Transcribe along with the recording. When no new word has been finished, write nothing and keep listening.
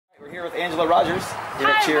Here with Angela Rogers here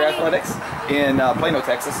at Hi, Cheer buddy. Athletics in Plano,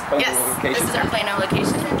 Texas. Plano location. This is our Plano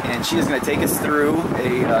location. And she is going to take us through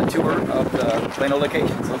a tour of the Plano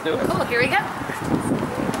location. So let's do it. Cool, here we go.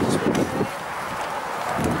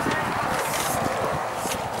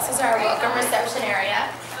 This is our welcome reception area.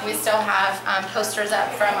 We still have posters up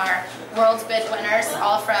from our World's Bid winners,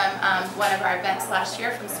 all from one of our events last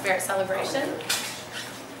year from Spirit Celebration.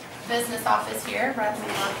 Business office here, right when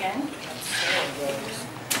we walk in.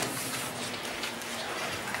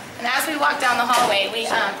 And as we walk down the hallway,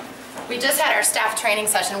 we just had our staff training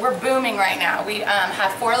session. We're booming right now. We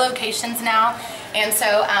have 4 locations now, and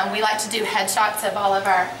so we like to do headshots of all of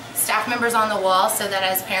our staff members on the wall so that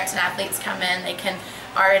as parents and athletes come in, they can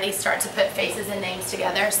already start to put faces and names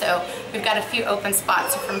together. So we've got a few open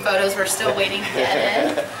spots from photos we're still waiting to get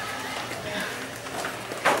in.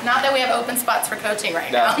 Not that we have open spots for coaching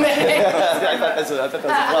right now. I thought that was a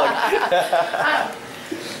plug.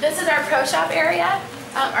 This is our pro shop area.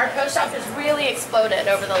 Our pro shop has really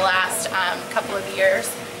exploded over the last couple of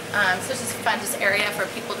years. So it's just a fun area for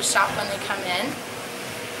people to shop when they come in.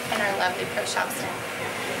 And our lovely pro shop stand.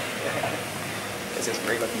 This is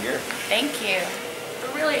great looking gear. Thank you.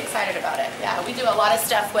 We're really excited about it. Yeah, we do a lot of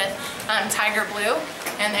stuff with Tiger Blue,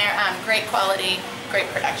 and they're great quality,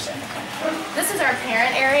 great production. This is our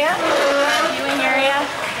parent area, viewing area.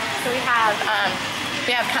 So we have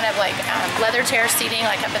kind of like leather chair seating,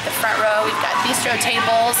 like up at the front row. We've got bistro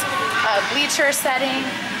tables, bleacher setting,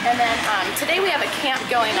 and then today we have a camp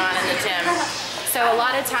going on in the gym. So a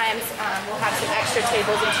lot of times we'll have some extra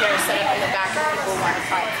tables and chairs set up in the back if people want to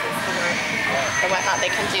find or whatnot,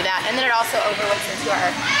 they can do that. And then it also overlooks into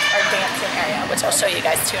our dancing area, which I'll show you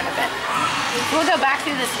guys too in a bit. We'll go back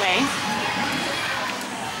through this way.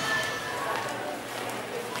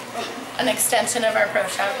 An extension of our pro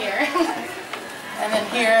shop here. And then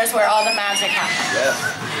here's where all the magic happens. Yes.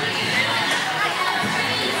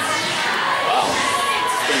 Wow.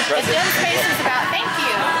 It's pretty impressive. The gym space is about, thank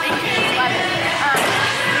you. Love it.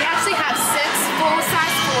 We actually have 6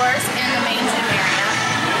 full-size floors in the main gym area.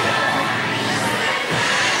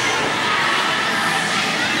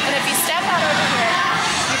 And if you step out over here,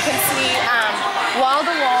 you can see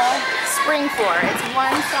wall-to-wall spring floor. It's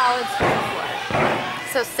one solid spring floor.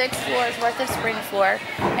 So 6 floors worth of spring floor.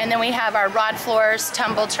 And then we have our rod floors,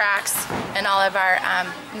 tumble tracks, and all of our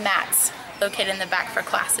mats located in the back for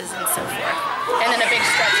classes and so forth. And then a big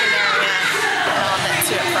stretching area and all of that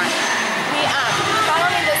too up front.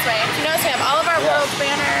 Follow me this way. You notice we have all of our world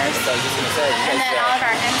banners. I was just going to say. And then all of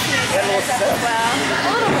our MC banners up as well.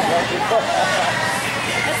 A little bit.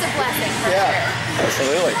 It's a blessing for sure.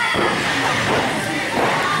 Absolutely.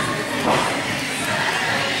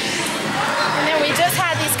 And then we just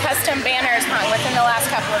had these custom banners hung within the last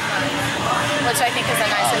couple of months, which I think is a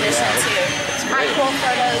nice addition too. Our cool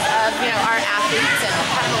photos of our athletes and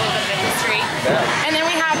have a little bit of a history. Yeah. And then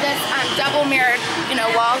we have this double mirrored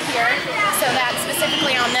wall here, so that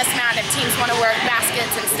specifically on this mat, if teams want to work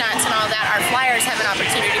baskets and stunts and all that, our flyers have an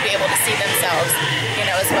opportunity to be able to see themselves,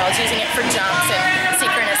 as well as using it for jumps and